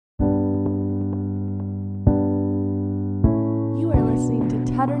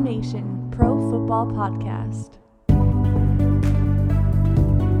Tutter Nation Pro Football Podcast.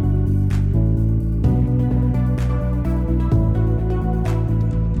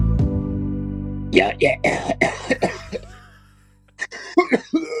 Yeah.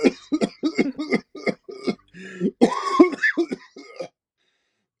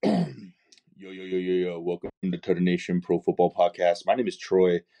 Yo. Welcome to Tutter Nation Pro Football Podcast. My name is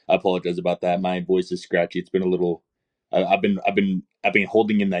Troy. I apologize about that. My voice is scratchy. It's been a little. I've been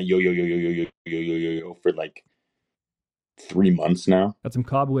holding in that yo for like 3 months now. Got some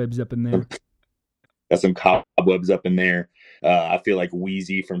cobwebs up in there. I feel like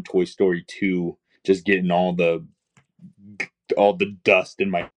Wheezy from Toy Story 2, just getting all the dust in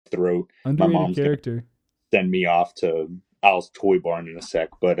my throat. Underrated My mom's character. Send me off to Al's Toy Barn in a sec,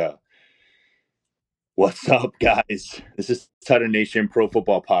 but what's up, guys? This is Tutter Nation Pro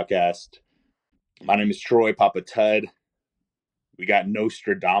Football Podcast. My name is Troy Papa Tud. We got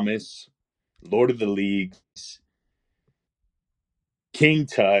Nostradamus, Lord of the Leagues, King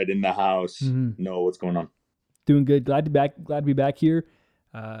Tud in the house. Mm-hmm. No, what's going on? Doing good. Glad to be back here.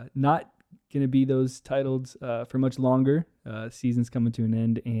 Not gonna be those titles for much longer. Season's coming to an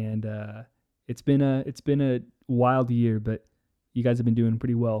end, and it's been a wild year, but you guys have been doing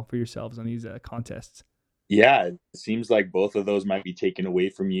pretty well for yourselves on these contests. Yeah, it seems like both of those might be taken away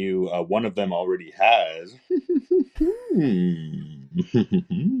from you. One of them already has.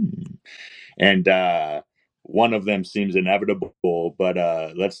 And one of them seems inevitable, but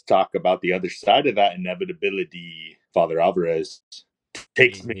let's talk about the other side of that inevitability. Father Alvarez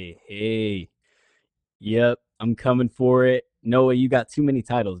takes me. Hey. Yep, I'm coming for it. Noah, you got too many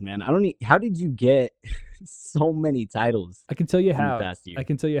titles, man. How did you get so many titles? I can tell you how. Past year? I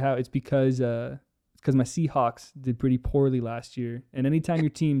can tell you how. It's because my Seahawks did pretty poorly last year. And anytime your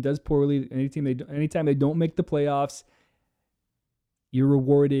team does poorly, anytime they don't make the playoffs, you're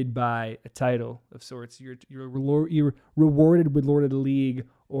rewarded by a title of sorts. You're rewarded with Lord of the League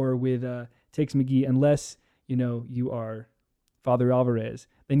or with Takes McGee, unless you are Father Alvarez.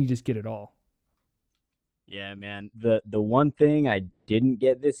 Then you just get it all. Yeah, man. The one thing I didn't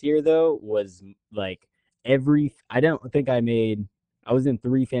get this year though was like I was in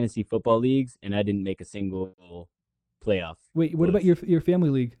 3 fantasy football leagues and I didn't make a single playoff. Wait, what about your family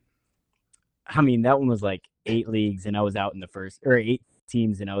league? I mean, that one was like 8 leagues and I was out in the first, or 8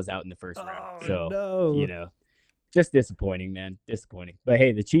 teams and I was out in the first round. So, no. Just disappointing, man. Disappointing. But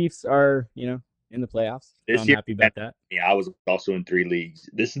hey, the Chiefs are, in the playoffs. I'm happy about that. Yeah, I was also in 3 leagues.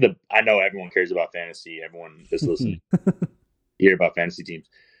 I know everyone cares about fantasy. Everyone that's listening hear about fantasy teams.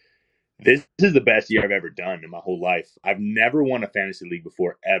 This is the best year I've ever done in my whole life. I've never won a fantasy league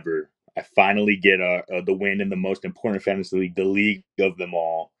before, ever. I finally get the win in the most important fantasy league, the league of them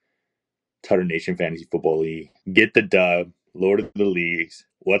all, Tutter Nation Fantasy Football League. Get the dub, Lord of the Leagues.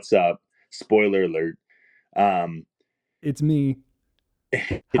 What's up? Spoiler alert. It's me.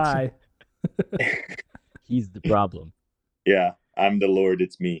 Hi. He's the problem. Yeah, I'm the Lord.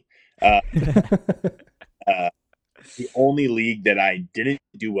 It's me. The only league that I didn't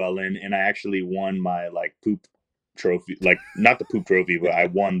do well in, and I actually won my poop trophy, not the poop trophy, but I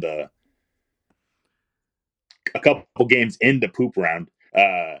won a couple games in the poop round.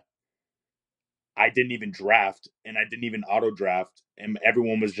 I didn't even draft, and I didn't even auto draft, and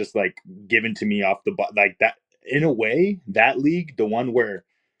everyone was just given to me off the that. In a way, that league, the one where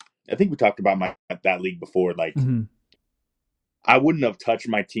I think we talked about that league before, mm-hmm. I wouldn't have touched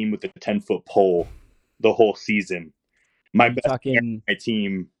my team with a 10-foot pole the whole season. My best player on my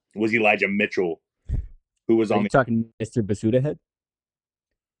team was Elijah Mitchell, who was on. You talking Mr. Basuda Head?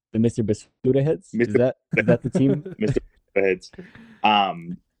 The Mr. Basuda Heads? Is that the team? Mr. Basuda Heads.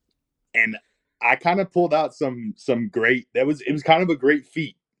 And I kind of pulled out some great. It was kind of a great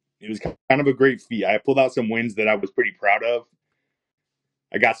feat. I pulled out some wins that I was pretty proud of.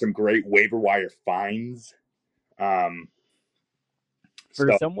 I got some great waiver wire finds.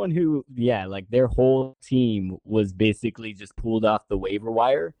 For someone who, their whole team was basically just pulled off the waiver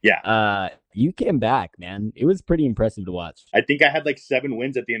wire. Yeah. You came back, man. It was pretty impressive to watch. I think I had 7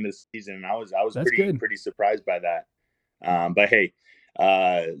 wins at the end of the season, and I was pretty surprised by that. But hey,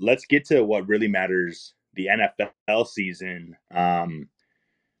 let's get to what really matters. The NFL season.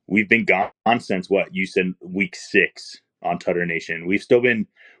 We've been gone since what you said, week 6 on Tutter Nation. We've still been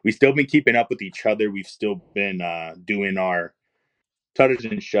keeping up with each other. We've still been doing our Tutters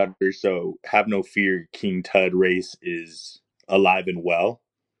and Shutters, so have no fear. King Tud race is alive and well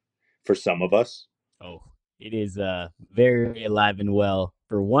for some of us. Oh, it is very alive and well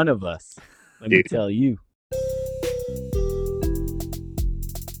for one of us. Let me tell you.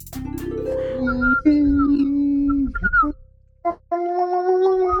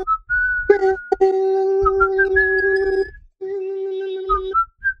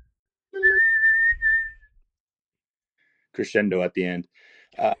 crescendo at the end.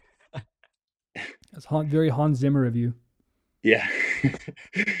 That's very Hans Zimmer of you. Yeah.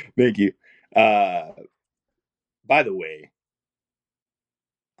 Thank you. By the way,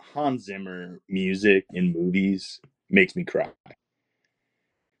 Hans Zimmer music in movies makes me cry.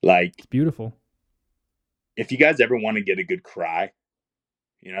 Like, it's beautiful. If you guys ever want to get a good cry,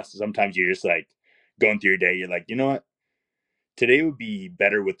 sometimes you're just like going through your day, you're like, you know what? Today would be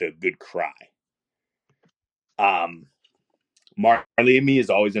better with a good cry. Marley and Me is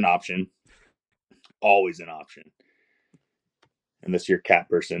always an option. Always an option. Unless you're a cat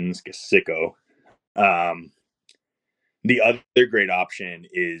person, it's a sicko. The other great option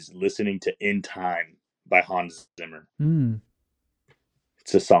is listening to In Time by Hans Zimmer.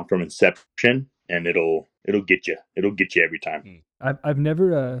 It's a song from Inception, and it'll get you. It'll get you every time.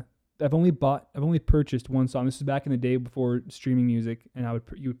 I've only purchased one song. This is back in the day before streaming music, and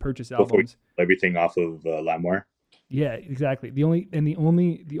you would purchase albums. Everything off of LimeWire. Yeah, exactly. The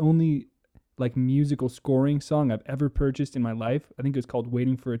only like musical scoring song I've ever purchased in my life, I think it was called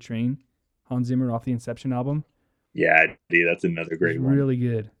 "Waiting for a Train," Hans Zimmer off the Inception album. Yeah, dude, that's another great one. Really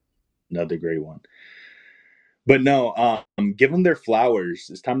good. Another great one. But no, give them their flowers.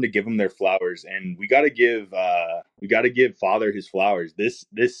 It's time to give them their flowers, and we got to give Father his flowers. This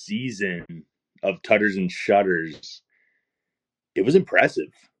season of Tutters and Shutters, it was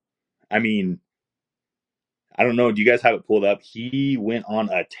impressive. I mean, I don't know. Do you guys have it pulled up? He went on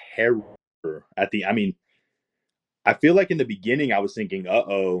a terror at the. I mean, I feel like in the beginning I was thinking,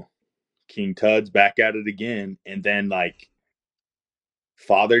 "Uh-oh, King Tud's back at it again," and then like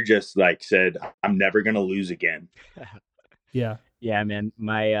Father just like said, "I'm never gonna lose again." Yeah, man.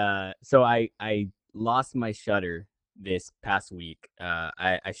 So I lost my shutter this past week.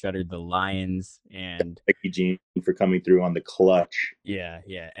 I shuttered the Lions and thank you, Gene, for coming through on the clutch. Yeah,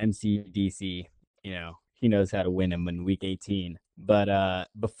 MCDC. He knows how to win him in week 18. But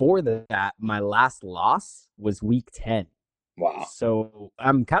before that, my last loss was week 10. Wow. So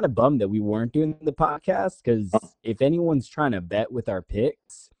I'm kind of bummed that we weren't doing the podcast, because if anyone's trying to bet with our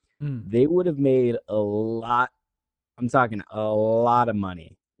picks, they would have made a lot. I'm talking a lot of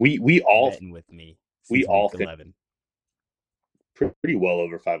money. We all betting with me. We all 11. Pretty well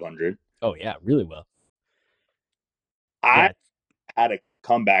over 500. Oh yeah, really well. I had a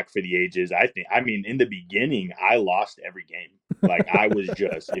comeback for the ages. I mean, in the beginning, I lost every game. Like I was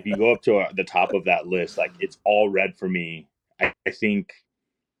just, if you go up to the top of that list, like it's all red for me. I think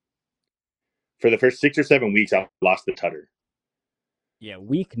for the first 6 or 7 weeks, I lost the tutter. Yeah,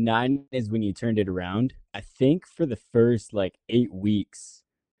 week 9 is when you turned it around. I think for the first 8 weeks,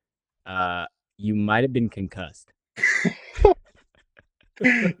 you might have been concussed.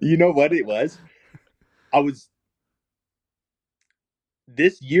 You know what it was?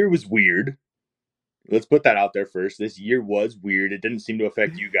 This year was weird. Let's put that out there first. This year was weird. It didn't seem to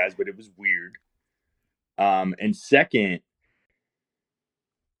affect you guys, but it was weird. And second,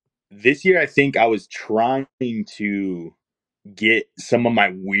 this year I think I was trying to get some of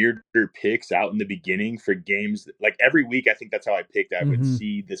my weirder picks out in the beginning for games. Like every week, I think that's how I picked. I would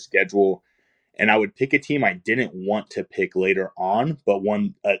see the schedule, and I would pick a team I didn't want to pick later on, but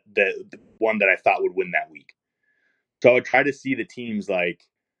one the one that I thought would win that week. So I would try to see the teams read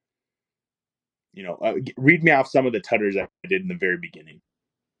me off some of the tutters I did in the very beginning.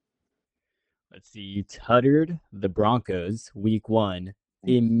 Let's see. You tuttered the Broncos week 1.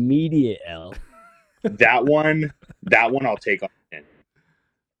 Immediate L. That one I'll take on it.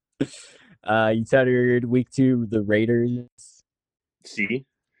 You tuttered week 2 the Raiders. See,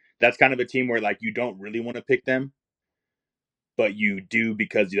 that's kind of a team where you don't really want to pick them, but you do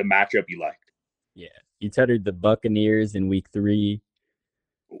because of the matchup you liked. Yeah, you tuttered the Buccaneers in week 3.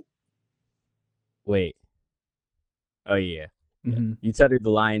 Wait. Oh yeah. You tuttered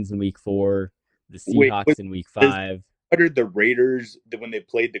the Lions in week 4. The Seahawks in week 5. Tuttered the Raiders when they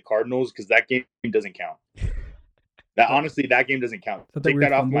played the Cardinals, because that game doesn't count. Honestly, that game doesn't count. Take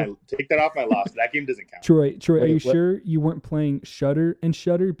that off my loss. That game doesn't count. Troy, are you sure you weren't playing Shutter and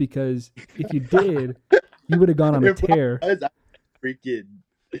Shutter? Because if you did, you would have gone on a tear. I was freaking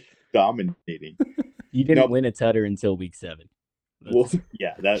dominating. You didn't win a tutter until week 7. Well,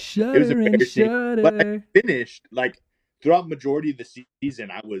 yeah, it was embarrassing. But I finished throughout the majority of the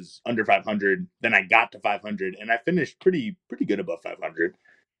season, I was under 500. Then I got to 500, and I finished pretty good above 500.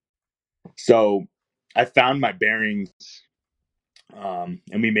 So I found my bearings, and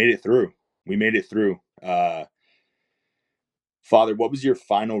we made it through. Father, what was your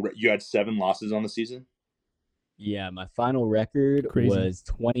final? You had 7 losses on the season? Yeah, my final record was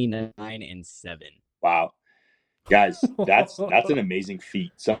 29-7. Wow. Guys, that's an amazing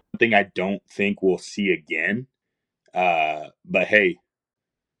feat. Something I don't think we'll see again. But hey,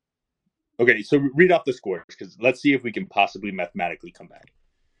 okay, so read off the scores because let's see if we can possibly mathematically come back.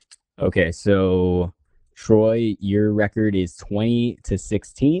 Okay, so Troy, your record is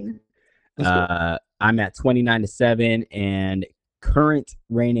 20-16. I'm at 29-7, and current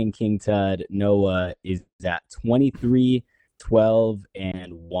reigning King Tud Noah is at 23-12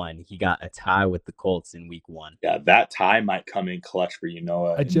 and 1. He got a tie with the Colts in week 1. Yeah, that tie might come in clutch for you,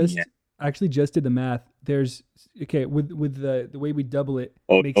 Noah. I actually just did the math. There's with the way we double it.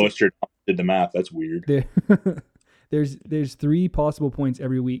 Oh, Noah did the math. That's weird. There's 3 possible points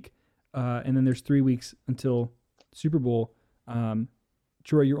every week, and then there's 3 weeks until Super Bowl.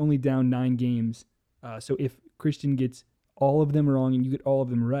 Troy, you're only down 9 games. So if Christian gets all of them wrong and you get all of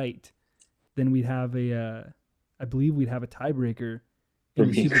them right, then we'd have I believe we'd have a tiebreaker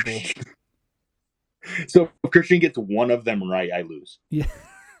in the Super Bowl. So if Christian gets one of them right, I lose. Yeah.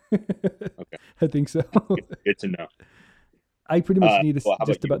 Okay. I think so. Good to know. I pretty much need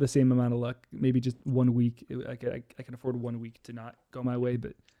just about the same amount of luck. Maybe just 1 week. I can afford 1 week to not go my way,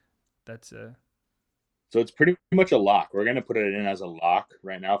 but that's So it's pretty much a lock. We're gonna put it in as a lock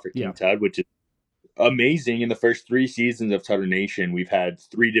right now for King Tud, which is amazing. In the first 3 seasons of Tudder Nation, we've had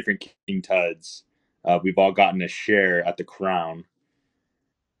 3 different King Tuds. We've all gotten a share at the crown,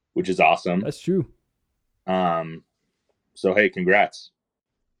 which is awesome. That's true. So hey, congrats.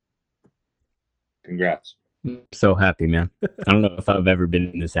 Congrats. I'm so happy, man. I don't know if I've ever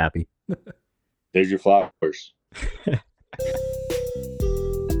been this happy. There's your flowers.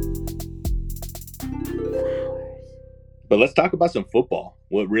 But let's talk about some football.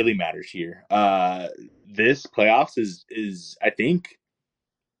 What really matters here. This playoffs is I think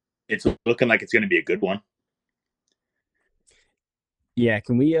it's looking like it's going to be a good one. Yeah,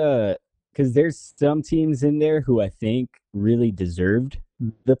 can we because there's some teams in there who I think really deserved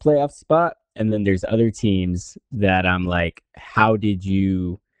the playoff spot, and then there's other teams that I'm like, how did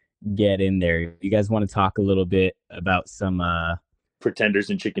you get in there? You guys want to talk a little bit about some pretenders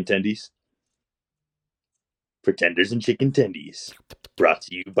and chicken tendies? Pretenders and chicken tendies, brought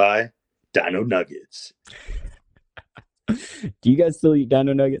to you by Dino Nuggets. Do you guys still eat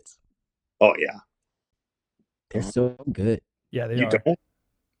Dino Nuggets? Oh yeah, they're so good. Yeah, they you are. Don't?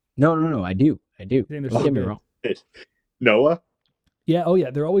 No, I do. Don't get me wrong. Noah? Yeah, oh yeah,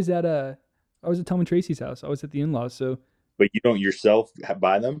 they're always at Tom and Tracy's house. Always at the in-laws. So, but you don't yourself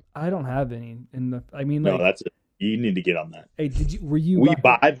buy them? I don't have any. No, that's it. You need to get on that. Hey, we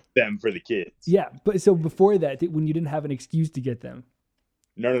buy them for the kids. Yeah, but so before that, when you didn't have an excuse to get them.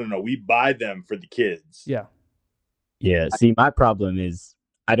 No. We buy them for the kids. Yeah. Yeah. See, my problem is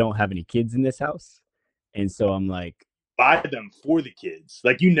I don't have any kids in this house, and so I'm like, buy them for the kids.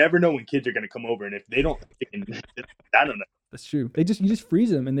 Like, you never know when kids are going to come over, and if they don't, I don't know. That's true. You just freeze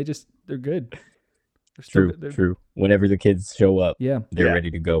them, and they're good. True. Whenever the kids show up, they're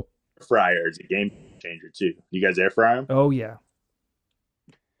ready to go. Fryer is a game changer too. You guys air fry them? Oh yeah.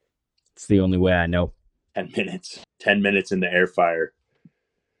 It's the only way I know. 10 minutes in the air fryer.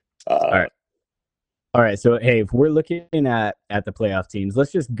 All right. So hey, if we're looking at the playoff teams,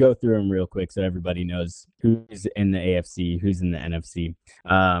 let's just go through them real quick so everybody knows who's in the AFC, who's in the NFC.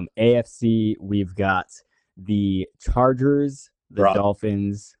 AFC, we've got the Chargers, the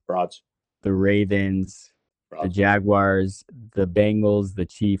Dolphins, the Ravens, the Jaguars, the Bengals, the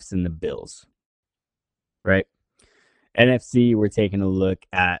Chiefs, and the Bills. Right? NFC, we're taking a look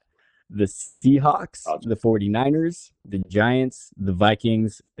at the Seahawks, the 49ers, the Giants, the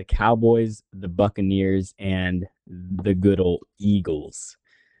Vikings, the Cowboys, the Buccaneers, and the good old Eagles.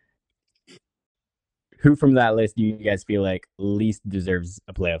 Who from that list do you guys feel like least deserves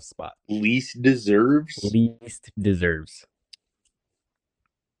a playoff spot? Least deserves?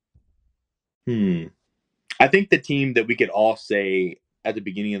 I think the team that we could all say at the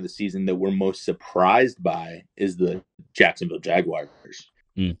beginning of the season that we're most surprised by is the Jacksonville Jaguars.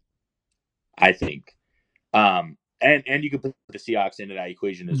 I think. And you can put the Seahawks into that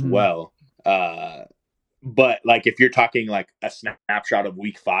equation as well. But like, if you're talking like a snapshot of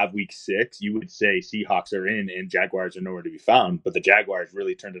week 5, week 6, you would say Seahawks are in and Jaguars are nowhere to be found. But the Jaguars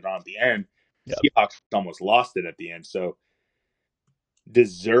really turned it on at the end. Yep. Seahawks almost lost it at the end. So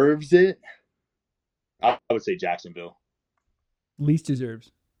deserves it? I would say Jacksonville. Least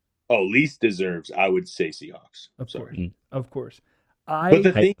deserves. Oh, least deserves. I would say Seahawks. Of course. But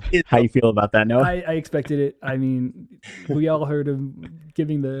the thing is, how you feel about that, Noah? I expected it. I mean, we all heard him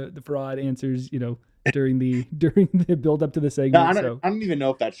giving the fraud answers, during the build up to the segment. No, I don't even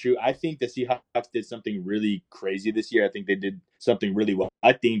know if that's true. I think the Seahawks did something really crazy this year. I think they did something really well.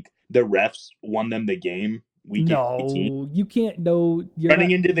 I think the refs won them the game Week 18. You can't know. You're running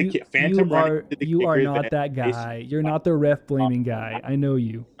not, into the phantom. You are not that guy. You're not the ref blaming guy. I know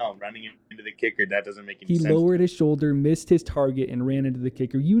you. No, running into the kicker, that doesn't make any He sense. He lowered his shoulder, missed his target, and ran into the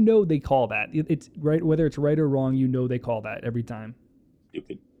kicker. You know they call that. It's right, whether it's right or wrong. You know they call that every time.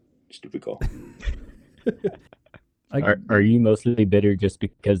 Stupid call. Are you mostly bitter just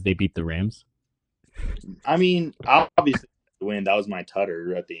because they beat the Rams? I mean, obviously, the win, that was my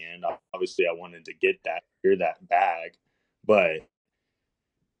tutter at the end. Obviously, I wanted to get that bag, but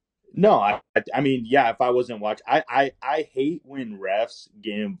no, I mean, yeah. If I wasn't watching, I hate when refs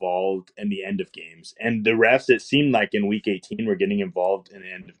get involved in the end of games, and the refs, it seemed like in Week 18 were getting involved in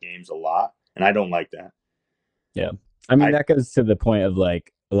the end of games a lot, and I don't like that. Yeah, I mean that goes to the point of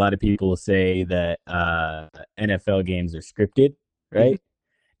like a lot of people say that NFL games are scripted, right?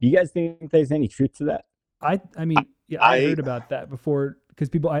 Do you guys think there's any truth to that? I mean, yeah, I heard about that before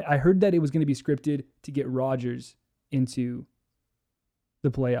because I heard that it was going to be scripted to get Rodgers into the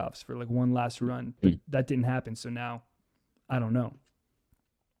playoffs for like one last run. But that didn't happen. So now I don't know.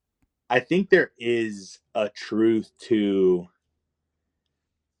 I think there is a truth to,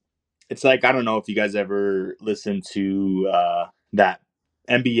 it's like, I don't know if you guys ever listened to that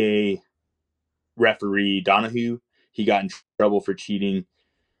NBA referee Donahue. He got in trouble for cheating.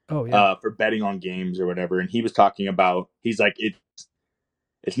 Oh yeah. For betting on games or whatever. And he was talking about, he's like,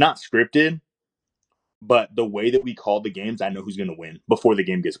 it's not scripted, but the way that we call the games, I know who's going to win before the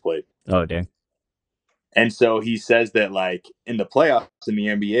game gets played. Oh, dang. And so he says that, like, in the playoffs in the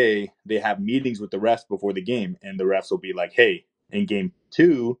NBA, they have meetings with the refs before the game, and the refs will be like, hey, in game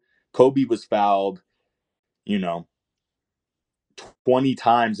 2, Kobe was fouled, 20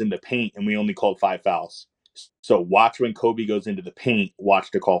 times in the paint, and we only called 5 fouls. So watch when Kobe goes into the paint, watch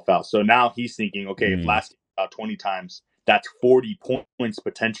to call fouls. So now he's thinking, okay, if last about 20 times, that's 40 points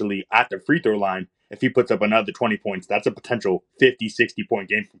potentially at the free throw line. If he puts up another 20 points, that's a potential 50, 60-point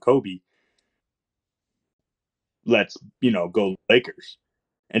game from Kobe. Let's, go Lakers.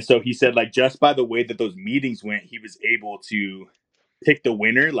 And so he said, like, just by the way that those meetings went, he was able to pick the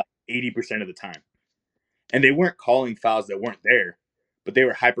winner like 80% of the time. And they weren't calling fouls that weren't there, but they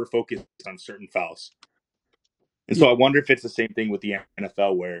were hyper-focused on certain fouls. And so I wonder if it's the same thing with the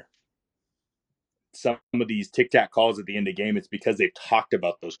NFL where some of these tic-tac calls at the end of the game, it's because they've talked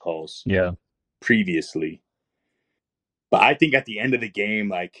about those calls previously. But I think at the end of the game,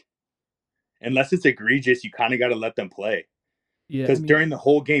 like, unless it's egregious, you kind of got to let them play. Yeah, because during the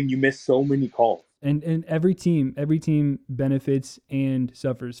whole game, you miss so many calls. And every team benefits and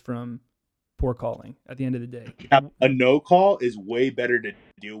suffers from poor calling at the end of the day. A no call is way better to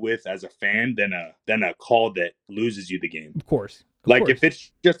deal with as a fan than a call that loses you the game. Of course. If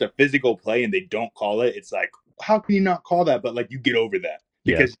it's just a physical play and they don't call it, it's like, how can you not call that? But like, you get over that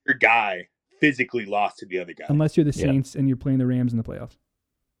because your guy physically lost to the other guy. Unless you're the Saints and you're playing the Rams in the playoffs.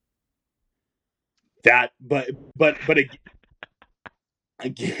 That, but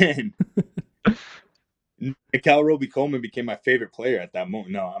again, Nickell Robey-Coleman became my favorite player at that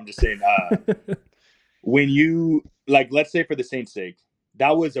moment. No, I'm just saying, when you, like, let's say for the Saints' sake,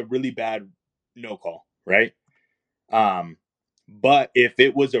 that was a really bad no call, right? But if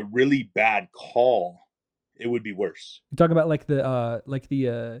it was a really bad call, it would be worse. You talk about like the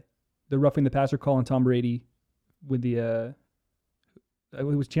roughing the passer call on Tom Brady with the it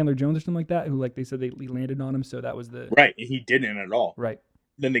was Chandler Jones or something like that, who, like, they said he landed on him, so that was the right. And he didn't at all. Right.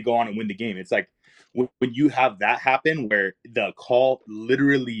 Then they go on and win the game. It's like when you have that happen where the call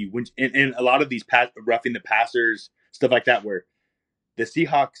literally went, and a lot of these roughing the passers, stuff like that, where the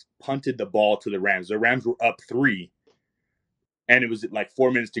Seahawks punted the ball to the Rams. The Rams were up 3, and it was like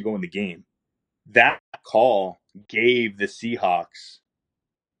 4 minutes to go in the game. That call gave the Seahawks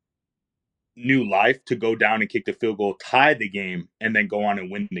new life to go down and kick the field goal, tie the game, and then go on and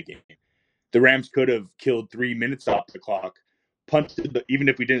win the game. The Rams could have killed 3 minutes off the clock, even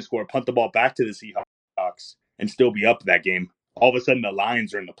if we didn't score, punt the ball back to the Seahawks and still be up that game. All of a sudden, the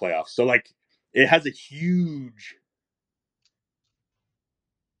Lions are in the playoffs. So, like, it has a huge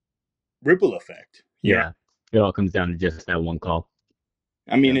ripple effect. Yeah. It all comes down to just that one call.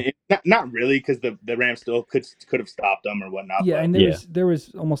 I mean, not really, because the Rams still could have stopped them or whatnot. Yeah, and there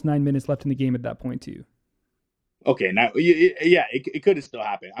was almost 9 minutes left in the game at that point too. Okay, now it could have still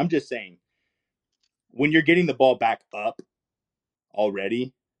happened. I'm just saying, when you're getting the ball back up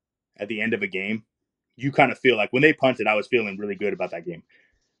already at the end of a game, you kind of feel like when they punted, I was feeling really good about that game.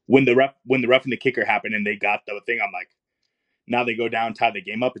 When the rough and the kicker happened and they got the thing, I'm like, now they go down, tie the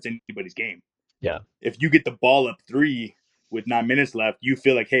game up. It's anybody's game. Yeah. If you get the ball up 3 with 9 minutes left, you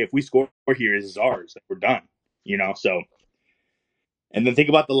feel like, hey, if we score here, this is ours. Like, we're done. So And then think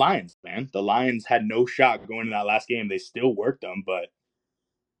about the Lions, man. The Lions had no shot going in that last game. They still worked them, but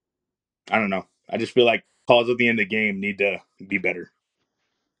I don't know. I just feel like calls at the end of the game need to be better.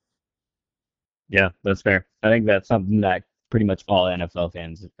 Yeah, that's fair. I think that's something that pretty much all NFL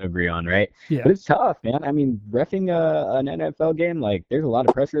fans agree on, right? Yeah. But it's tough, man. I mean, reffing an NFL game, like there's a lot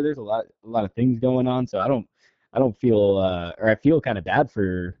of pressure. There's a lot of things going on. So I don't feel, or I feel kind of bad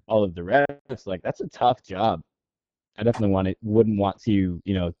for all of the refs. Like that's a tough job. I definitely wouldn't want to,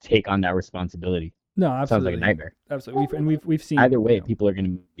 take on that responsibility. No, absolutely. Sounds like a nightmare. Absolutely. We've seen either way, people are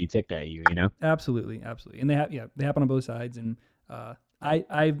going to be ticked at you, Absolutely. And they happen on both sides. And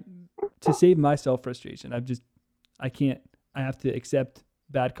I to save myself frustration, I have to accept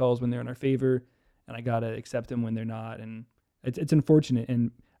bad calls when they're in our favor, and I gotta accept them when they're not. And it's unfortunate.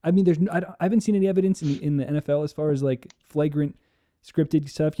 And I mean, I haven't seen any evidence in the NFL as far as like flagrant scripted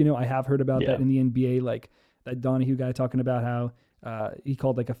stuff. I have heard about that in the NBA, like that Donahue guy talking about how he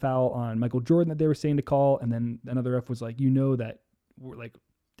called like a foul on Michael Jordan that they were saying to call, and then another ref was like, that we're like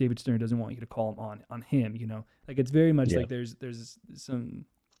David Stern doesn't want you to call him on him. Like it's very much like there's some,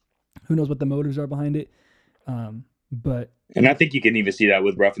 who knows what the motives are behind it. And I think you can even see that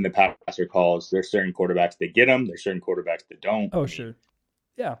with roughing the passer calls. There's certain quarterbacks that get them. There's certain quarterbacks that don't. Oh, sure.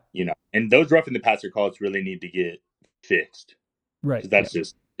 Yeah. And those roughing the passer calls really need to get fixed. Right. That's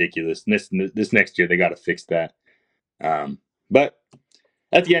just ridiculous. And this next year, they got to fix that. But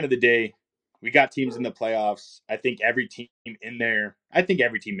at the end of the day, we got teams in the playoffs. I think every team in there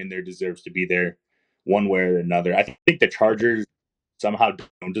deserves to be there one way or another. I think the Chargers somehow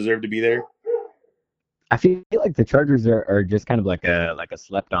don't deserve to be there. I feel like the Chargers are just kind of like a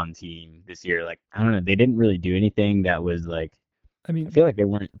slept on team this year. Like, I don't know, they didn't really do anything that was like, I feel like they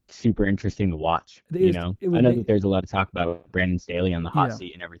weren't super interesting to watch. I know that there's a lot of talk about Brandon Staley on the hot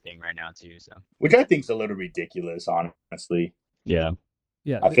seat and everything right now too. So, which I think is a little ridiculous, honestly. Yeah.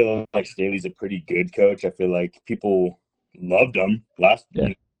 I feel like Staley's a pretty good coach. I feel like people loved him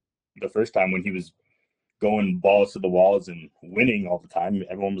the first time when he was going balls to the walls and winning all the time.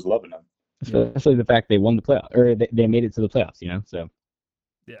 Everyone was loving him. Especially the fact they won the playoffs, or they made it to the playoffs, so.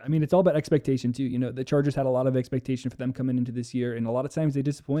 Yeah, I mean, it's all about expectation, too. The Chargers had a lot of expectation for them coming into this year, and a lot of times they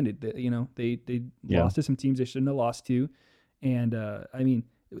disappointed. They lost to some teams they shouldn't have lost to. And, I mean,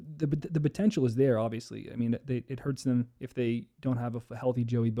 the potential is there, obviously. I mean, it hurts them if they don't have a healthy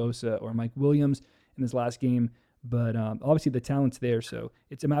Joey Bosa or Mike Williams in this last game. But obviously the talent's there, so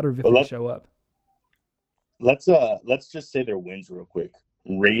it's a matter of if they show up. Let's just say their wins real quick.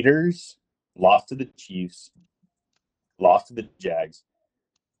 Raiders lost to the Chiefs, lost to the Jags.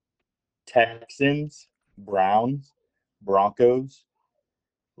 Texans, Browns, Broncos,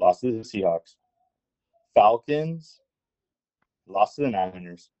 lost to the Seahawks. Falcons, lost to the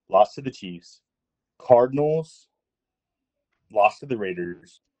Niners, lost to the Chiefs. Cardinals, lost to the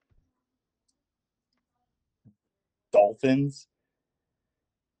Raiders. Dolphins,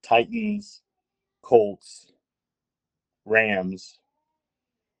 Titans, Colts, Rams,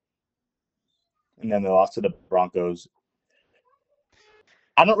 and then they lost to the Broncos.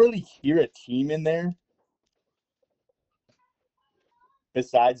 I don't really hear a team in there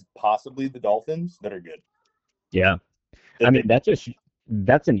besides possibly the Dolphins that are good. Yeah. I mean, that's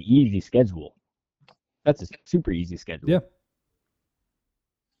an easy schedule. That's a super easy schedule. Yeah.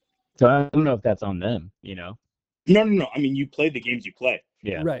 So I don't know if that's on them, No. I mean, you play the games you play.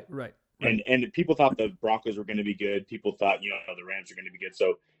 Yeah. Right. And people thought the Broncos were going to be good. People thought, the Rams are going to be good.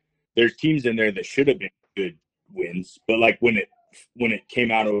 So there's teams in there that should have been good wins. But like when it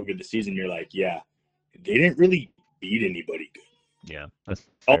came out over the season, you're like, yeah, they didn't really beat anybody good. Yeah, that's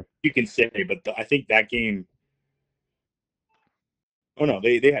all fair. you can say. But I think that game. Oh no,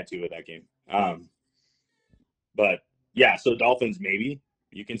 they had two of that game. But yeah, so Dolphins maybe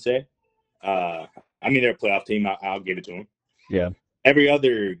you can say. I mean, they're a playoff team. I'll give it to them. Yeah. Every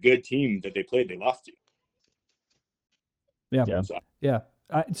other good team that they played, they lost to. Yeah.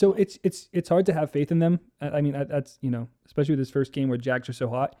 So it's hard to have faith in them. I mean, that's especially with this first game where Jags are so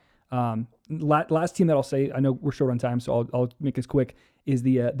hot. Last team that I'll say, I know we're short on time, so I'll make this quick. Is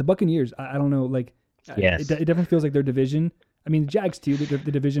the Buccaneers? I don't know, like, yes. It definitely feels like their division. I mean, the Jags too. The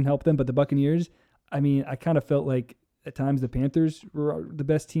division helped them, but the Buccaneers. I mean, I kind of felt like at times the Panthers were the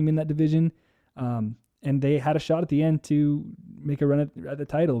best team in that division, and they had a shot at the end to make a run at the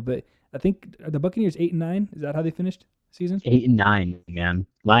title. But I think the Buccaneers 8-9. Is that how they finished the season? 8-9, man.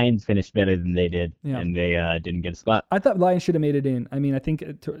 Lions finished better than they did, and they didn't get a spot. I thought Lions should have made it in. I mean, I think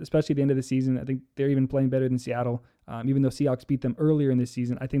especially at the end of the season, I think they're even playing better than Seattle. Even though Seahawks beat them earlier in this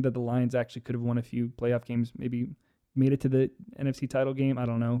season, I think that the Lions actually could have won a few playoff games, maybe made it to the NFC title game. I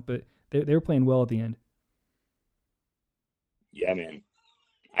don't know, but they were playing well at the end. Yeah, man.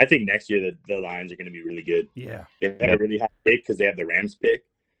 I think next year the Lions are going to be really good. Yeah. They have a really high pick because they have the Rams pick.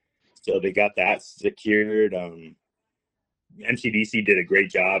 So they got that secured. MCDC did a great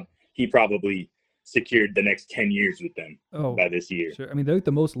job. He probably secured the next 10 years with them by this year. Sure. I mean, they're like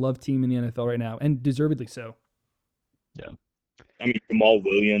the most loved team in the NFL right now, and deservedly so. Yeah. I mean, Jamal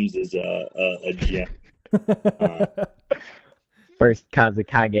Williams is a gem. First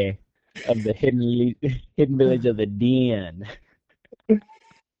Kazakage of the hidden village of the Den.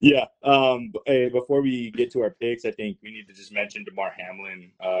 Yeah. Before we get to our picks, I think we need to just mention Damar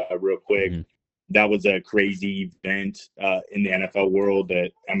Hamlin real quick. Mm-hmm. That was a crazy event in the NFL world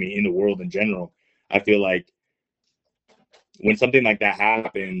in the world in general. I feel like when something like that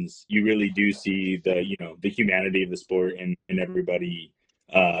happens, you really do see the humanity of the sport and everybody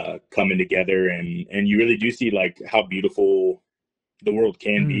coming together, and you really do see like how beautiful the world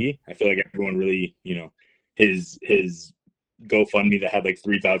can be. I feel like everyone really, his GoFundMe that had like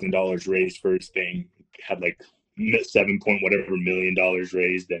 $3,000 raised for his thing had like $7 point whatever million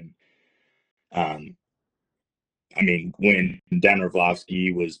raised, and when Dan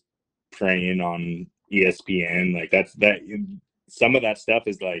Orlovsky was praying on ESPN, like that some of that stuff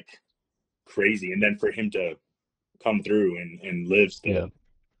is like crazy, and then for him to come through and live still,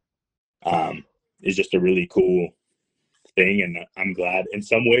 is just a really cool thing, and I'm glad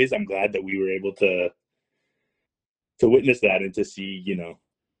that we were able to witness that and to see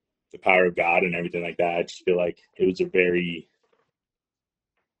the power of God and everything like that. I just feel like it was a very,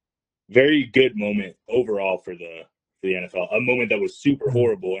 very good moment overall for the NFL. A moment that was super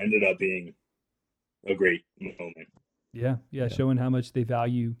horrible ended up being a great moment. Yeah, showing how much they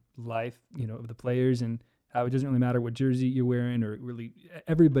value life, of the players, and how it doesn't really matter what jersey you're wearing, or really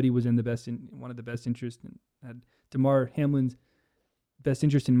everybody was in one of the best interests, and had Damar Hamlin's best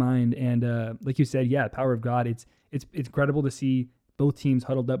interest in mind. And like you said, power of God. It's incredible to see both teams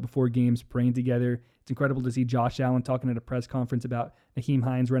huddled up before games praying together. It's incredible to see Josh Allen talking at a press conference about Nyheim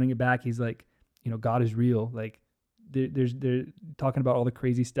Hines running it back. He's like, God is real. Like they're talking about all the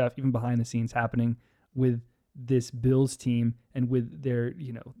crazy stuff, even behind the scenes, happening with this Bills team and with their,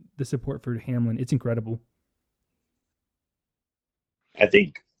 the support for Hamlin. It's incredible. I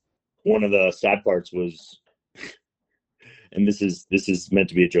think one of the sad parts was, and this is meant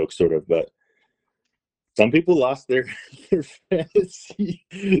to be a joke sort of, but some people lost their fantasy.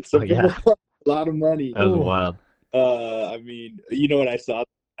 Some people lost a lot of money. That was wild. What I saw?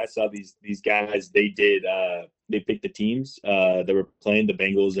 I saw these guys. They did. They picked the teams that were playing, the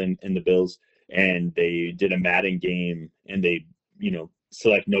Bengals and the Bills, and they did a Madden game, and they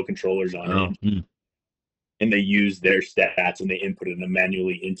select no controllers on it, and they used their stats and they inputted them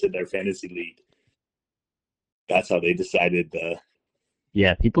manually into their fantasy league. That's how they decided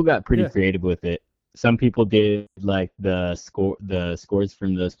people got pretty creative with it. Some people did like the scores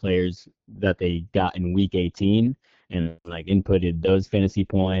from those players that they got in week 18 and like inputted those fantasy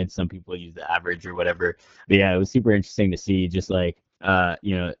points. Some people use the average or whatever. But it was super interesting to see, just like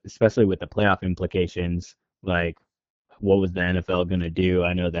especially with the playoff implications, like what was the NFL going to do?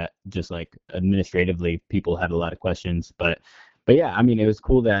 I know that just like administratively people had a lot of questions, but it was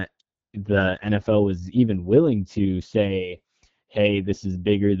cool that the NFL was even willing to say, hey, this is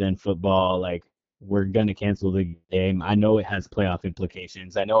bigger than football. Like, we're going to cancel the game. I know it has playoff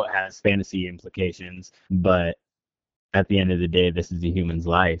implications. I know it has fantasy implications, but at the end of the day, this is a human's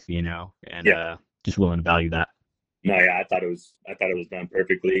life, and just willing to value that. No, I thought it was done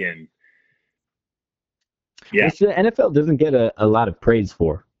perfectly. And which the NFL doesn't get a lot of praise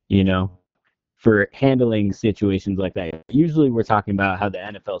for, for handling situations like that. Usually we're talking about how the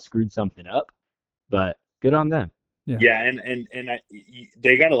NFL screwed something up, but good on them. Yeah, and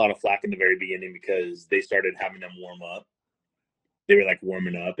they got a lot of flack in the very beginning because they started having them warm up. They were like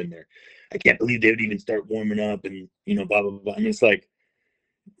warming up, and I can't believe they would even start warming up, and blah blah blah. I mean, it's like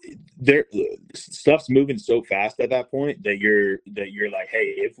stuff's moving so fast at that point that you're like,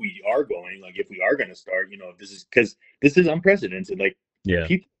 hey, if we are going to start, this is because this is unprecedented. Like,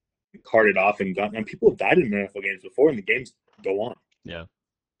 people carted off and people have died in NFL games before, and the games go on. Yeah.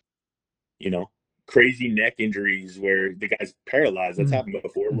 Crazy neck injuries where the guy's paralyzed. That's happened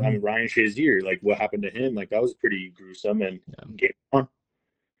before. I mean, Ryan Shazier, like what happened to him, like that was pretty gruesome, and game on.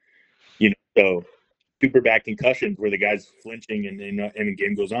 So super bad concussions where the guy's flinching and the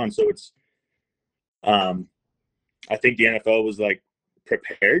game goes on. So it's, I think the NFL was like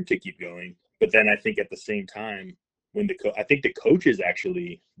prepared to keep going, but then I think at the same time when I think the coaches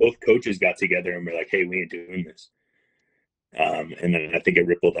both coaches got together and were like, hey, we ain't doing this. And then I think it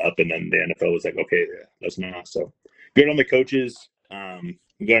rippled up, and then the NFL was like, okay, let's not. So good on the coaches. Good on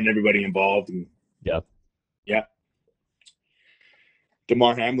everybody involved. And,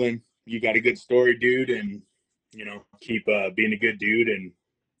 Damar Hamlin, you got a good story, dude, and keep being a good dude, and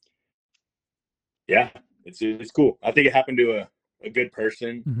yeah, it's cool. I think it happened to a good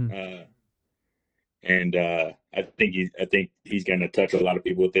person, and I think he's going to touch a lot of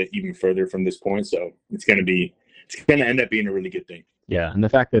people with it even further from this point. So it's going to end up being a really good thing. Yeah, and the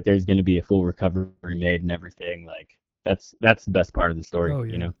fact that there's going to be a full recovery made and everything, like that's the best part of the story. Oh,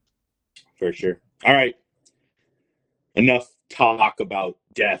 yeah. For sure. All right. Enough talk about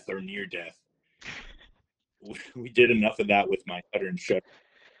death or near death. We did enough of that with my Tutter and Shutter.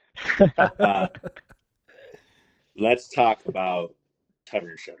 Let's talk about Tutter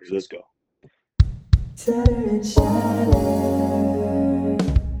and Shutters. Let's go. Tutter and Shutter.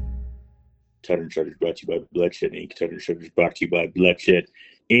 Tutter and Shutters brought to you by Bloodshed Inc. Tutter and Shutters brought to you by Bloodshed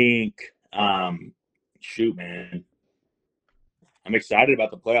Inc. Shoot, man. I'm excited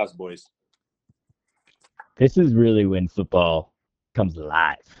about the playoffs, boys. This is really when football comes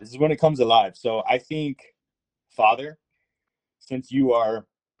alive. This is when it comes alive. So I think, Father, since you are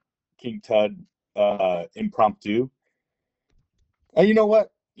King Tud impromptu, you know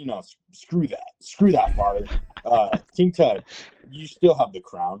what? Screw that, Father. King Tud, you still have the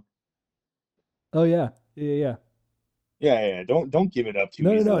crown. Oh yeah. Yeah. Don't give it up to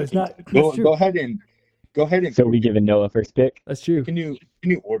me. No, it's not. Go ahead and. So we giving Noah first pick? That's true. Can you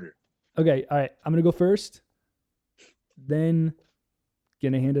order? Okay, all right. I'm gonna go first. Then,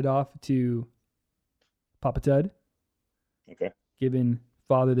 gonna hand it off to Papa Tud. Okay. Giving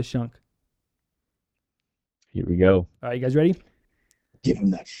Father the shunk. Here we go. All right, you guys ready? Give him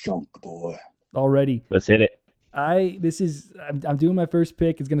that shunk, boy. Already. Let's hit it. I'm doing my first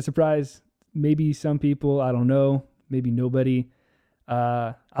pick. It's gonna surprise maybe some people. I don't know. Maybe nobody.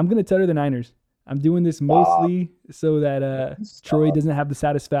 I'm gonna Tutter the Niners. I'm doing this mostly so that Troy doesn't have the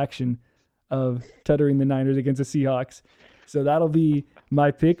satisfaction of tuttering the Niners against the Seahawks. So that'll be my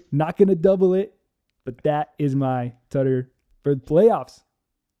pick. Not going to double it, but that is my tutter for the playoffs.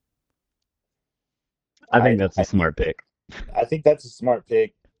 I think that's a smart pick. I think that's a smart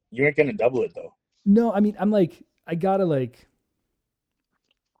pick. You ain't going to double it, though. No, I mean, I don't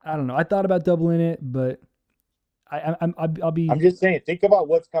know. I thought about doubling it, but I'll be. I'm just saying, think about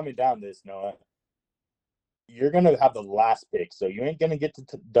what's coming down this, Noah. You're going to have the last pick, so you ain't going to get to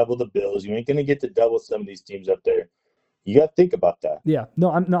double the Bills. You ain't going to get to double some of these teams up there. You got to think about that. Yeah. No,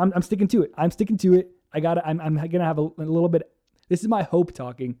 I'm sticking to it. I'm sticking to it. I'm going to have a little bit. This is my hope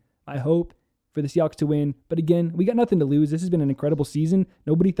talking. My hope for the Seahawks to win. But again, we got nothing to lose. This has been an incredible season.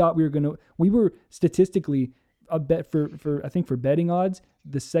 Nobody thought we were statistically a bet for I think for betting odds,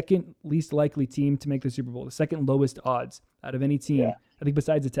 the second least likely team to make the Super Bowl, the second lowest odds out of any team. Yeah. I think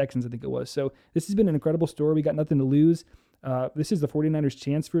besides the Texans, I think it was. So this has been an incredible story. We got nothing to lose. This is the 49ers'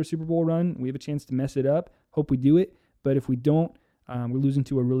 chance for a Super Bowl run. We have a chance to mess it up. Hope we do it. But if we don't, we're losing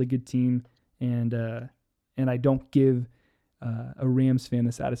to a really good team. And I don't give a Rams fan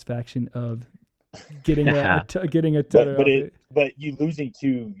the satisfaction of getting a tutter. But you losing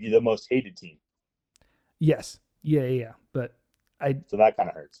to the most hated team. Yes. Yeah. But so that kind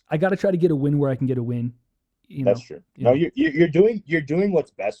of hurts. I got to try to get a win where I can get a win. That's true. No, you're doing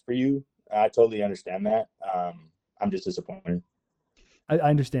what's best for you. I totally understand that. I'm just disappointed. I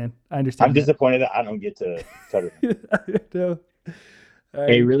understand. I'm disappointed that I don't get to tutter. No.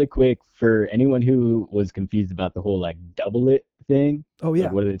 Hey, really quick, for anyone who was confused about the whole double it thing. Oh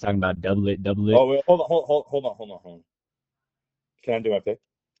yeah. What are they talking about? Double it. Oh wait, hold on. Can I do my pick?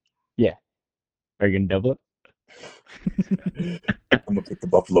 Yeah. Are you gonna double it? I'm gonna pick the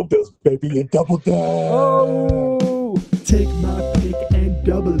Buffalo Bills, baby, and double that. Oh, take my pick and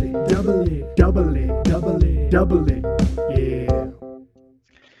double it. Yeah.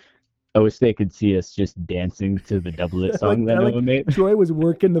 I wish they could see us just dancing to the double it song that Noah made. Troy was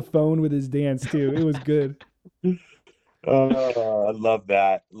working the phone with his dance too. It was good. I love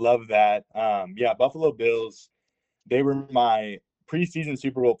that. Yeah, Buffalo Bills. They were my preseason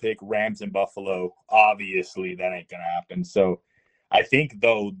Super Bowl pick. Rams and Buffalo. Obviously, that ain't gonna happen. So, I think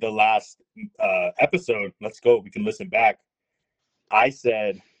though the last episode, let's go. We can listen back. I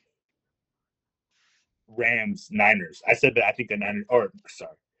said Rams Niners. I said that I think the Niners.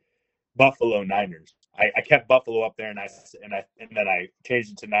 Buffalo Niners. I kept Buffalo up there, and then I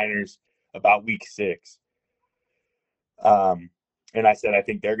changed it to Niners about week 6. And I said I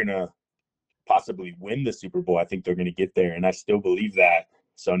think they're gonna possibly win the Super Bowl. I think they're gonna get there, and I still believe that.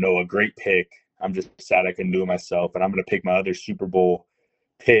 So no, a great pick. I'm just sad I couldn't do it myself, and I'm gonna pick my other Super Bowl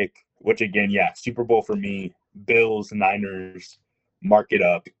pick, which again, yeah, Super Bowl for me. Bills, Niners, mark it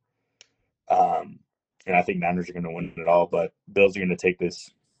up. And I think Niners are gonna win it all, but Bills are gonna take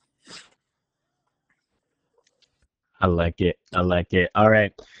this. I like it. All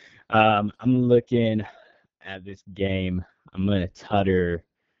right. I'm looking at this game. I'm gonna tutter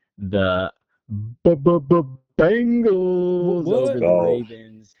the Bengals over the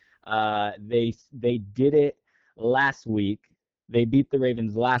Ravens. They did it last week. They beat the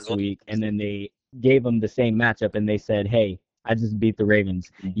Ravens last week, and then they gave them the same matchup, and they said, "Hey, I just beat the Ravens.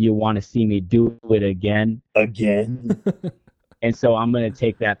 You want to see me do it again?" And so I'm gonna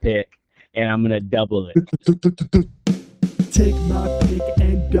take that pick, and I'm gonna double it. Take my pick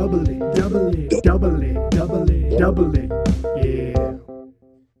and double it, double it, double it, double it, double it. Yeah.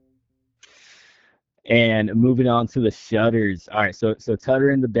 And moving on to the shutters. All right, so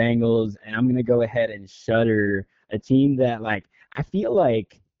Tutter and the Bengals, and I'm gonna go ahead and shutter a team that, like, I feel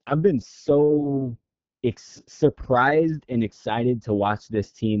like I've been so surprised and excited to watch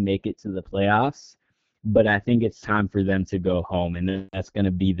this team make it to the playoffs, but I think it's time for them to go home, and that's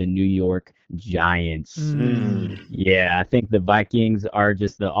gonna be the New York Giants. Yeah, I think the Vikings are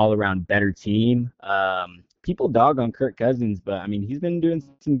just the all-around better team. People dog on Kirk Cousins, but I mean, he's been doing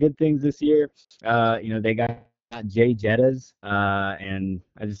some good things this year. They got Jay Jettas, and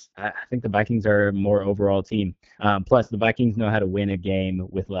I think the Vikings are a more overall team. Plus, the Vikings know how to win a game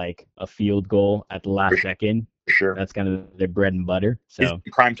with like a field goal at the last second. Sure, that's kind of their bread and butter. So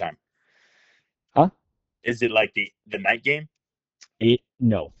prime time. Huh? Is it like the night game?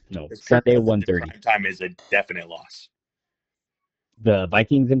 No. Sunday 1:30. Prime time is a definite loss. The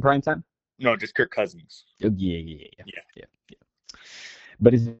Vikings in prime time? No, just Kirk Cousins. Oh, yeah.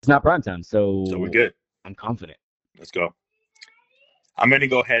 But it's not prime time, so we're good. I'm confident. Let's go. I'm gonna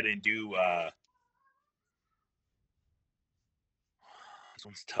go ahead and do. This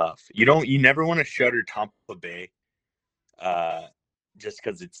one's tough. You never want to shutter Tampa Bay, just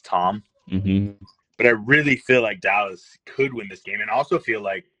because it's Tom. Mm-hmm. But I really feel like Dallas could win this game, and I also feel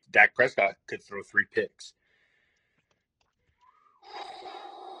like Dak Prescott could throw 3 picks.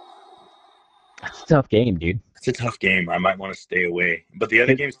 That's a tough game, dude. It's a tough game. I might want to stay away. But the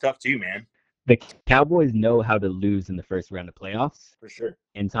other game's tough too, man. The Cowboys know how to lose in the first round of playoffs. For sure.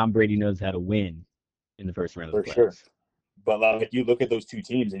 And Tom Brady knows how to win in the first round of playoffs. For sure. But like, you look at those two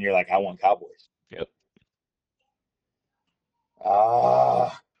teams and you're like, I want Cowboys. Yep.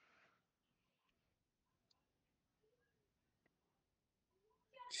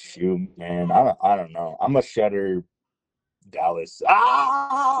 Shoot, man. I don't know. I'm a shutter Dallas.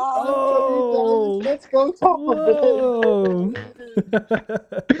 Oh, let's go Tampa Bay.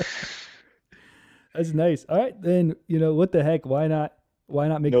 That's nice. All right, then, what the heck? Why not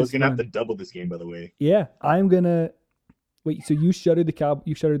make this gonna fun? have to double this game, by the way. Yeah, I'm gonna wait. So you shuttered the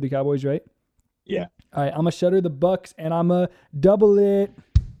Cowboys, right? Yeah. All right, I'm gonna shutter the Bucks, and I'm gonna double it.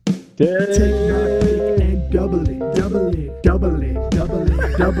 Take my pick and double it, double it, double it, double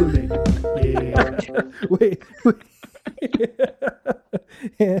it, double it. Yeah. Wait.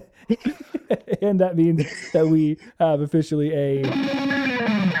 And that means that we have officially a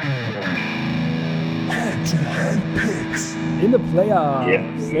head-to-head picks in the playoffs. Yeah.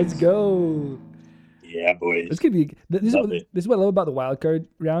 Let's go. Yeah, boys. This could be. This is what I love about the wild card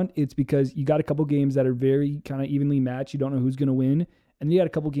round. It's because you got a couple games that are very kind of evenly matched. You don't know who's going to win, and you got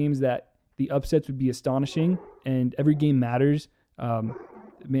a couple games that the upsets would be astonishing, and every game matters.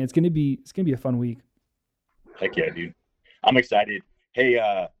 Man, it's gonna be a fun week. Heck yeah, dude. I'm excited. Hey,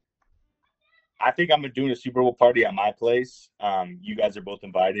 I think I'm doing a Super Bowl party at my place. You guys are both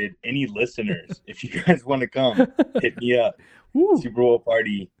invited. Any listeners, if you guys want to come, hit me up. Woo. Super Bowl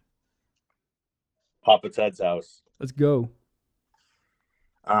party, Papa Tud's house. Let's go.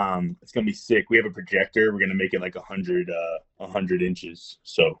 It's gonna be sick. We have a projector. We're gonna make it like 100 inches.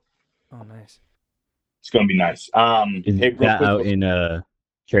 So, oh, nice. It's gonna be nice. Is that out in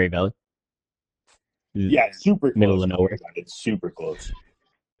Cherry Valley? Yeah, super close. Middle of nowhere. It's super close.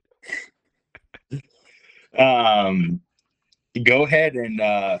 Go ahead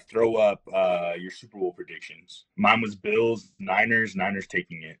and throw up your Super Bowl predictions. Mine was Bills, Niners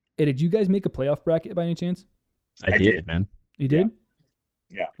taking it. Hey, did you guys make a playoff bracket by any chance? I did, man. You did?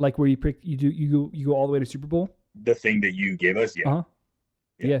 Yeah. Like where you pick, you go all the way to Super Bowl? The thing that you gave us, yeah. Uh-huh.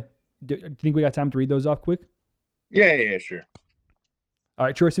 Yeah. Do you think we got time to read those off quick? Yeah, sure. All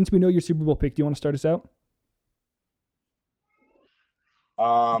right, Troy, since we know your Super Bowl pick, do you want to start us out?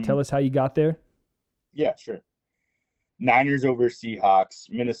 Tell us how you got there. Yeah, sure. Niners over Seahawks,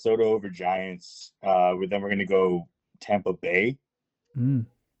 Minnesota over Giants. Then we're going to go Tampa Bay.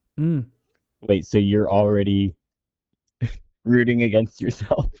 Wait, so you're already rooting against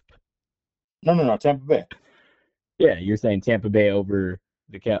yourself? No, Tampa Bay. Yeah, you're saying Tampa Bay over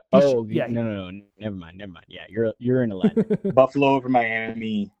the Cap. Oh, yeah. No. Never mind. Yeah, you're in alignment. Buffalo over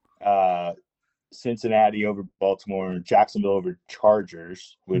Miami. Cincinnati over Baltimore, Jacksonville over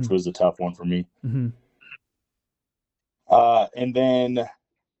Chargers, which was a tough one for me. Mm-hmm. And then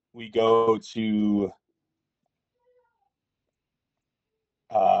we go to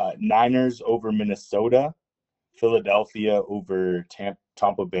Niners over Minnesota, Philadelphia over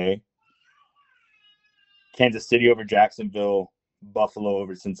Tampa Bay, Kansas City over Jacksonville, Buffalo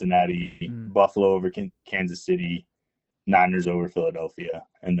over Cincinnati, Buffalo over Kansas City, Niners over Philadelphia,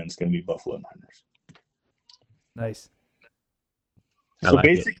 and then it's going to be Buffalo Niners. Nice. So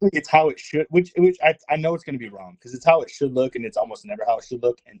basically, it's how it should, which I know it's going to be wrong because it's how it should look, and it's almost never how it should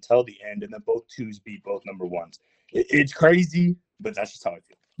look until the end, and then both twos beat both number ones. It's crazy, but that's just how I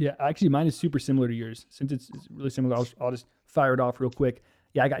feel. Yeah, actually, mine is super similar to yours. Since it's really similar, I'll just fire it off real quick.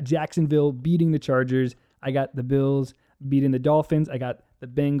 Yeah, I got Jacksonville beating the Chargers. I got the Bills beating the Dolphins. I got the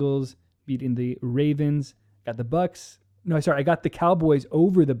Bengals beating the Ravens. Got the Bucks. No, sorry, I got the Cowboys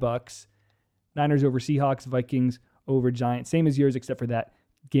over the Bucks. Niners over Seahawks. Vikings over Giants. Same as yours, except for that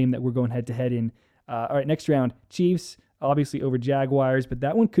game that we're going head-to-head in. All right, next round. Chiefs, obviously, over Jaguars, but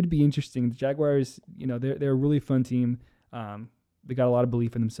that one could be interesting. The Jaguars, they're a really fun team. They got a lot of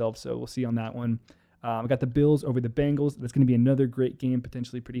belief in themselves, so we'll see on that one. I got the Bills over the Bengals. That's going to be another great game,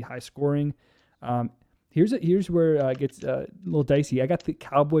 potentially pretty high scoring. Here's where it gets a little dicey. I got the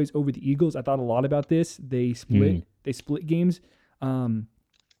Cowboys over the Eagles. I thought a lot about this. They split. They split games.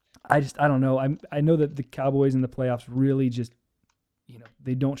 I don't know. I know that the Cowboys in the playoffs really just,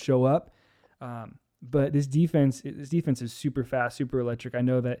 they don't show up. But this defense is super fast, super electric. I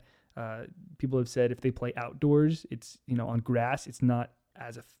know that people have said if they play outdoors, it's on grass, it's not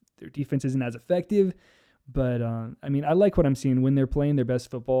their defense isn't as effective. But I like what I'm seeing when they're playing their best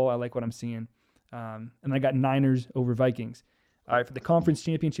football. I like what I'm seeing. And I got Niners over Vikings. All right, for the conference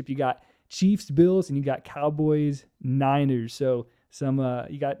championship, you got Chiefs, Bills, and you got Cowboys, Niners. So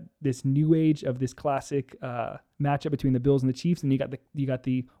you got this new age of this classic matchup between the Bills and the Chiefs, and you got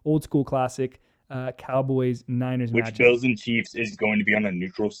the old school classic Cowboys, Niners matchup. Which Bills and Chiefs is going to be on a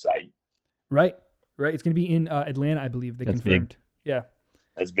neutral site. Right. It's going to be in Atlanta, I believe. They confirmed. Big. Yeah.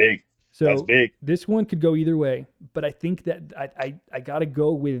 That's big. So that's big. This one could go either way, but I think that I got to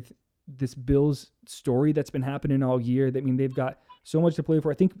go with this Bills story that's been happening all year. They've got so much to play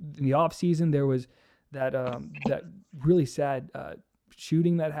for. I think in the offseason there was that really sad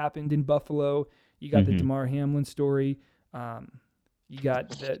shooting that happened in Buffalo. You got the Damar Hamlin story. You got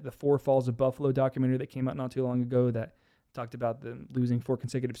the Four Falls of Buffalo documentary that came out not too long ago that talked about them losing 4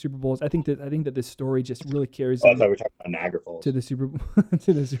 consecutive Super Bowls. I think that this story just really carries. I thought we were talking about Niagara Falls to the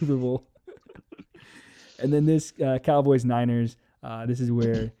Super Bowl. And then this Cowboys Niners. This is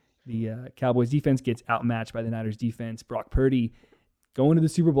where the Cowboys defense gets outmatched by the Niners defense. Brock Purdy going to the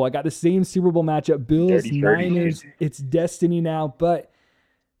Super Bowl. I got the same Super Bowl matchup. Bills, Niners. It's destiny now, but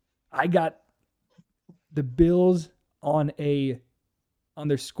I got the Bills on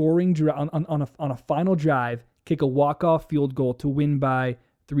their scoring drive on a final drive, kick a walk-off field goal to win by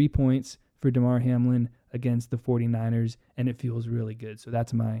 3 points for Damar Hamlin against the 49ers, and it feels really good. So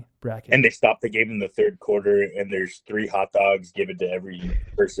that's my bracket. And they stopped the game in the third quarter, and there's 3 hot dogs given to every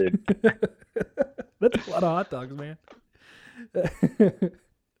person. That's a lot of hot dogs, man.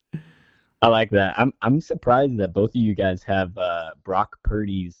 I like that. I'm surprised that both of you guys have Brock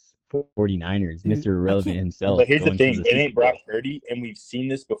Purdy's 49ers, Mr. Irrelevant himself. But here's the thing. It ain't Brock Purdy, and we've seen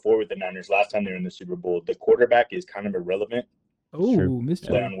this before with the Niners. Last time they were in the Super Bowl, the quarterback is kind of irrelevant. Oh,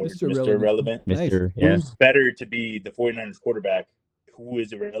 Mr. Irrelevant. Nice. Who's better to be the 49ers quarterback who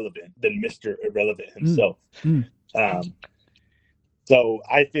is irrelevant than Mr. Irrelevant himself? So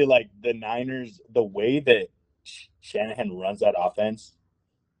I feel like the Niners, the way that Shanahan runs that offense,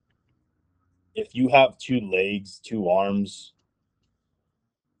 if you have 2 legs, 2 arms,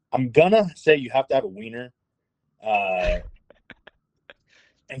 I'm going to say you have to have a wiener and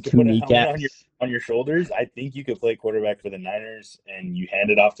to put a helmet on your shoulders. I think you could play quarterback for the Niners, and you hand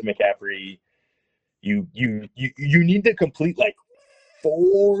it off to McCaffrey. You need to complete like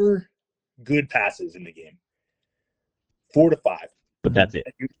 4 good passes in the game, 4 to 5. But that's it,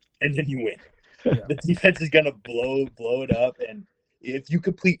 and then you win. Yeah. The defense is gonna blow it up, and if you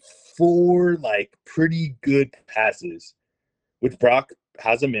complete 4 like pretty good passes, which Brock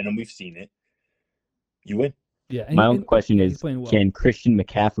has them in, and we've seen it, you win. Yeah. My own question is, can Christian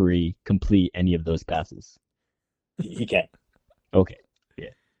McCaffrey complete any of those passes? He can. Okay. Yeah.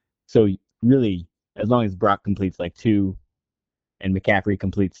 So really, as long as Brock completes like 2 and McCaffrey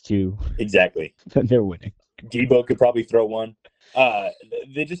completes 2. Exactly. They're winning. Debo could probably throw 1.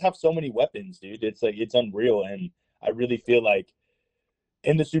 They just have so many weapons, dude. It's unreal. And I really feel like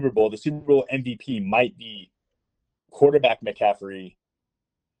in the Super Bowl MVP might be quarterback McCaffrey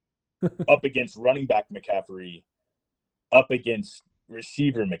up against running back McCaffrey, up against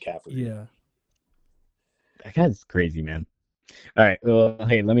receiver McCaffrey. Yeah. That guy's crazy, man. All right. Well,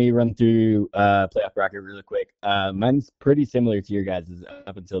 hey, let me run through playoff bracket really quick. Mine's pretty similar to your guys'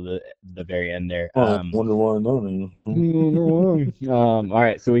 up until the very end there. Wonder why not. All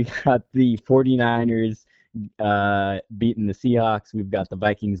right. So we got the 49ers beating the Seahawks. We've got the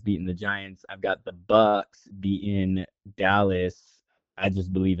Vikings beating the Giants. I've got the Bucks beating Dallas. I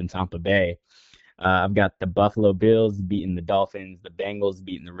just believe in Tampa Bay. I've got the Buffalo Bills beating the Dolphins, the Bengals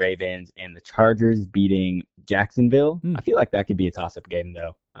beating the Ravens, and the Chargers beating Jacksonville. I feel like that could be a toss-up game,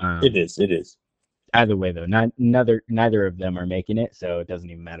 though. It is. Either way, though, neither of them are making it, so it doesn't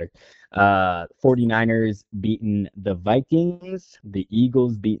even matter. 49ers beating the Vikings, the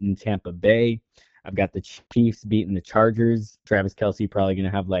Eagles beating Tampa Bay. I've got the Chiefs beating the Chargers. Travis Kelce probably going to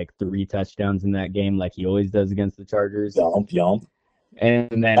have like 3 touchdowns in that game like he always does against the Chargers. Yomp.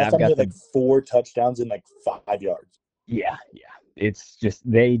 And then I've got like 4 touchdowns in like 5 yards. Yeah. It's just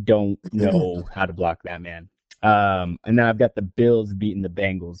they don't know how to block that man. And then I've got the Bills beating the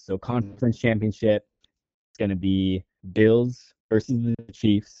Bengals. So conference championship, it's going to be Bills versus the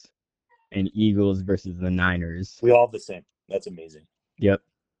Chiefs and Eagles versus the Niners. We all have the same. That's amazing. Yep.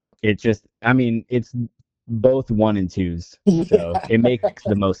 It's both 1 and 2s. So it makes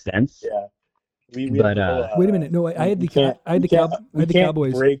the most sense. Yeah. Wait a minute. No, I had the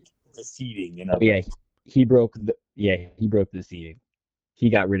Cowboys. Break the seeding, you know. He broke the seeding. He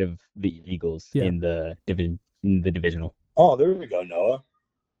got rid of the Eagles in the divisional. Oh, there we go, Noah.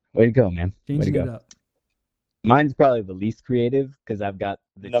 Way to go, man. Changing it up. Mine's probably the least creative because I've got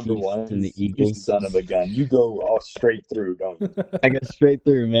the number Chiefs 1 and the Eagles. You son of a gun. You go all straight through, don't you? I go straight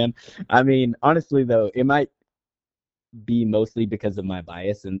through, man. I mean, honestly, though, it might be mostly because of my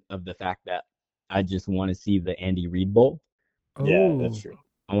bias and of the fact that I just want to see the Andy Reid Bowl. Oh. Yeah, that's true.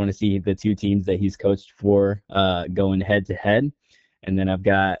 I want to see the 2 teams that he's coached for going head to head. And then I've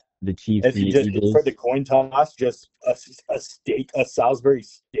got the Chiefs and the Eagles. For the coin toss, just a Salisbury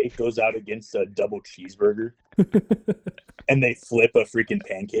steak goes out against a double cheeseburger. And they flip a freaking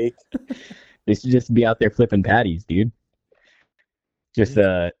pancake. They should just be out there flipping patties, dude. Just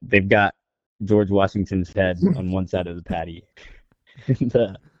they've got George Washington's head on one side of the patty.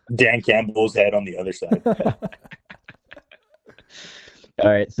 Dan Campbell's head on the other side. All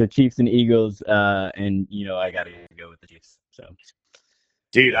right, so Chiefs and Eagles, and I gotta go with the Chiefs. So,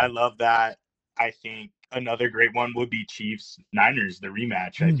 dude, I love that. I think another great one would be Chiefs Niners, the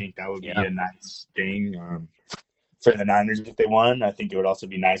rematch. I think that would be a nice thing for the Niners if they won. I think it would also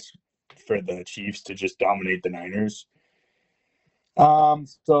be nice for the Chiefs to just dominate the Niners.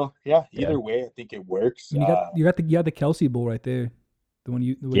 So either way, I think it works. You got the Kelce Bowl right there. The one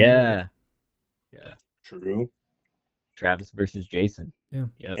you. Yeah. True. Travis versus Jason. Yeah.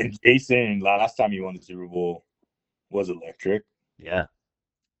 Yep. And Jason, last time he won the Super Bowl was electric. Yeah.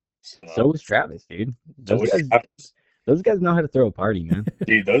 So was Travis, dude. Those guys know how to throw a party, man.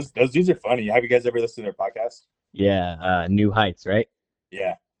 Dude, those dudes are funny. Have you guys ever listened to their podcast? Yeah. New Heights, right?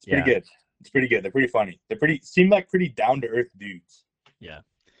 Yeah. It's pretty good. It's pretty good. They're pretty funny. Seem like pretty down to earth dudes. Yeah.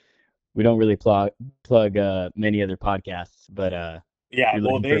 We don't really plug many other podcasts, but yeah,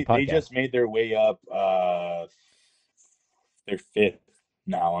 well, they just made their way up. They're 5th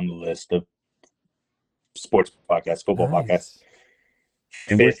now on the list of sports podcasts, football podcasts.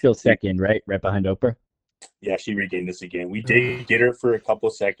 And we're still second, right? Right behind Oprah. Yeah, she regained us again. We did get her for a couple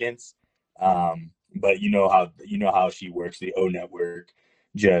seconds, but you know how she works. The O Network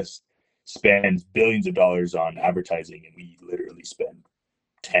just spends billions of dollars on advertising, and we literally spend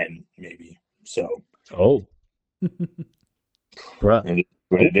 10 maybe. So. Oh. Bruh. And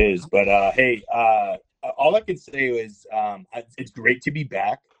what it is. But hey, all I can say is it's great to be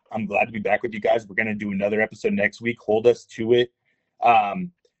back. I'm glad to be back with you guys. We're gonna do another episode next week. Hold us to it.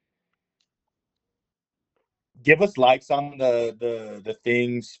 Give us likes on the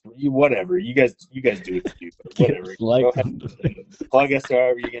things. Whatever you guys do it. Whatever. Plug us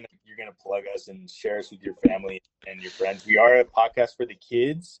however you're gonna plug us and share us with your family and your friends. We are a podcast for the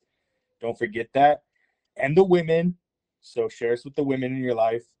kids. Don't forget that, and the women. So share us with the women in your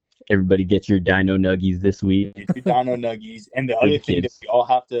life. Everybody get your Dino Nuggies this week. Get your Dino Nuggies. And the other thing that we all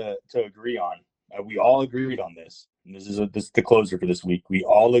have to agree on, we all agreed on this. And this is the closer for this week. We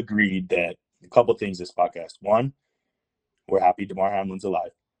all agreed that a couple things this podcast. 1, we're happy Damar Hamlin's alive.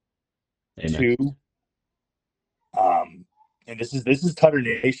 Amen. 2, and this is Tutter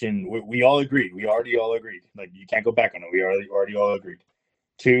Nation. We all agreed. We already all agreed. Like, you can't go back on it. We already all agreed.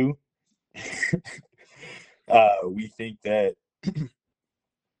 2, we think that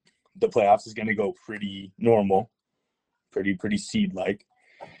the playoffs is going to go pretty normal, pretty seed-like.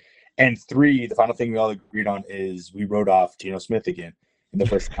 And 3, the final thing we all agreed on is we wrote off Geno Smith again. In the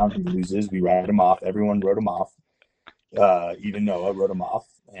first round, he loses. We write him off. Everyone wrote him off. Even Noah wrote him off.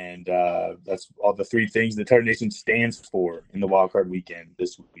 And that's all the 3 things the Tiger Nation stands for in the wildcard weekend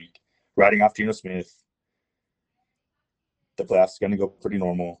this week. Writing off Geno Smith. The playoffs is going to go pretty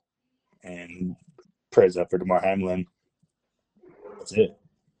normal. And prayers up for Damar Hamlin. That's it.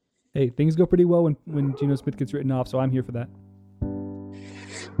 Hey, things go pretty well when Geno Smith gets written off, so I'm here for that.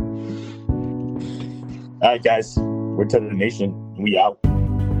 All right, guys. We're Tiger Nation. We out.